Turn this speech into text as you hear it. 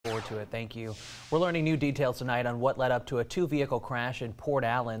to it. Thank you. We're learning new details tonight on what led up to a two-vehicle crash in Port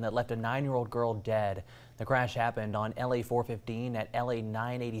Allen that left a 9-year-old girl dead. The crash happened on LA 415 at LA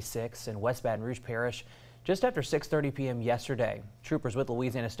 986 in West Baton Rouge Parish just after 6:30 p.m. yesterday. Troopers with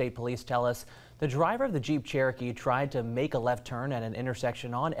Louisiana State Police tell us the driver of the Jeep Cherokee tried to make a left turn at an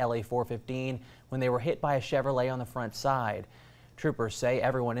intersection on LA 415 when they were hit by a Chevrolet on the front side. Troopers say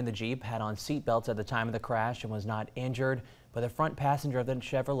everyone in the Jeep had on seatbelts at the time of the crash and was not injured, but the front passenger of the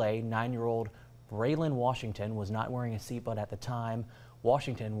Chevrolet, 9-year-old Braylon Washington, was not wearing a seatbelt at the time.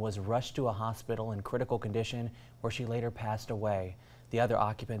 Washington was rushed to a hospital in critical condition where she later passed away. The other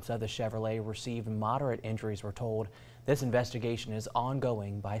occupants of the Chevrolet received moderate injuries, we're told. This investigation is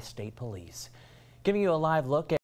ongoing by state police. Giving you a live look at